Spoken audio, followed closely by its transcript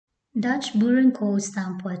Dutch Boerenkool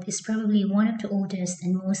Stamppot is probably one of the oldest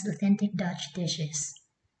and most authentic Dutch dishes.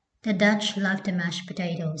 The Dutch love to mash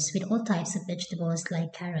potatoes with all types of vegetables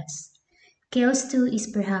like carrots. Kale stew is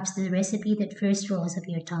perhaps the recipe that first rolls off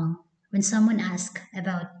your tongue when someone asks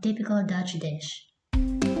about typical Dutch dish.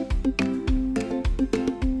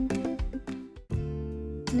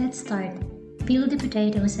 Let's start. Peel the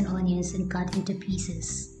potatoes and onions and cut into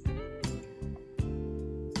pieces.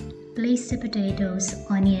 Place the potatoes,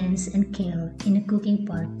 onions, and kale in a cooking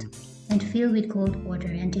pot and fill with cold water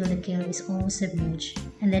until the kale is almost submerged,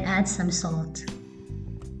 and then add some salt.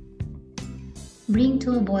 Bring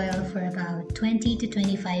to a boil for about 20 to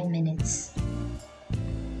 25 minutes.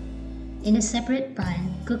 In a separate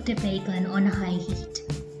pan, cook the bacon on a high heat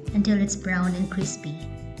until it's brown and crispy.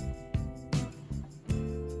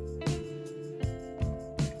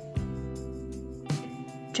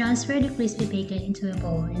 Transfer the crispy bacon into a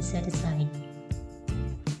bowl and set aside.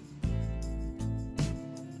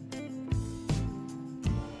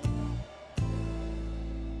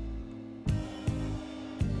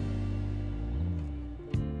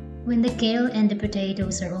 When the kale and the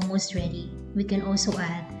potatoes are almost ready, we can also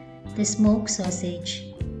add the smoked sausage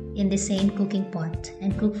in the same cooking pot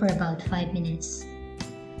and cook for about 5 minutes.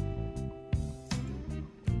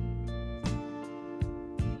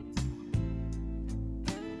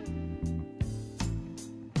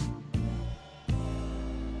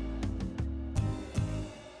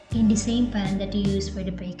 In the same pan that you use for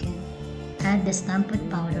the bacon, add the stamppot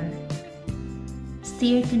powder.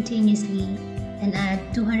 Stir continuously and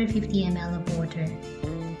add 250 ml of water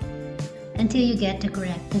until you get the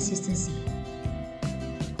correct consistency.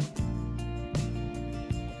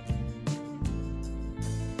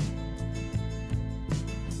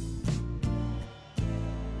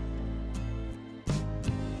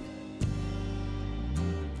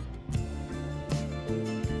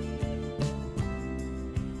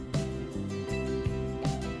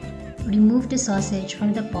 Remove the sausage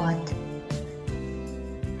from the pot.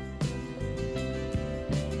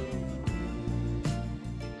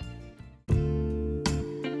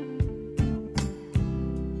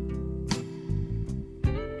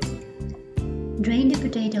 Drain the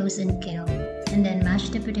potatoes and kale, and then mash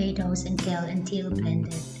the potatoes and kale until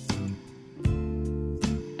blended.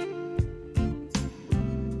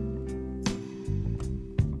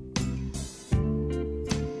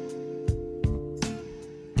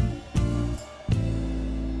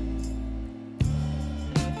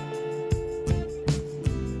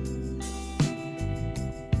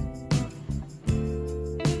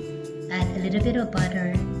 Add a little bit of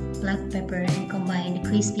butter, black pepper, and combine the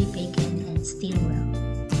crispy bacon and stir well.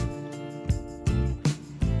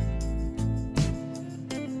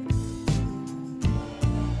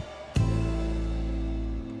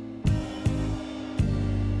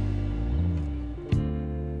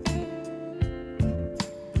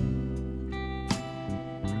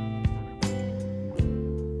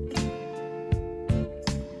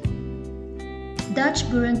 Dutch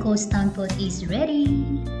Boerenkool Stamppot is ready!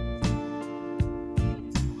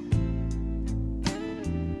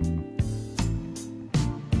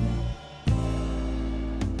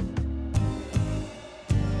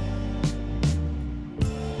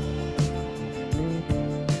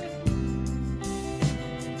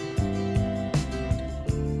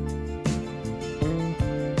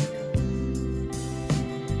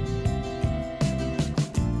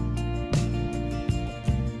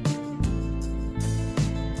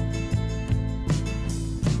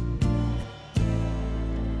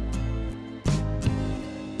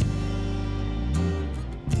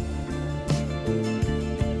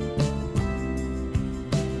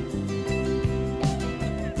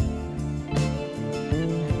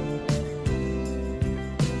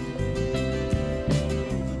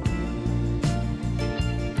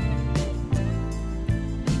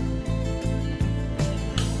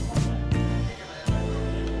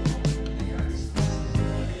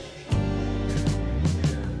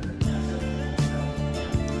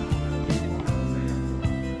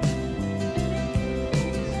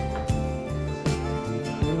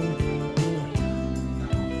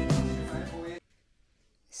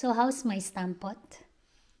 So how's my stamppot?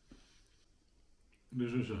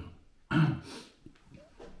 This is a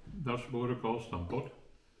Dutch Boerenkool Stamppot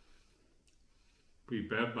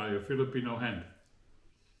prepared by a Filipino hand.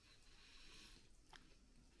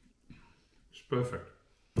 It's perfect.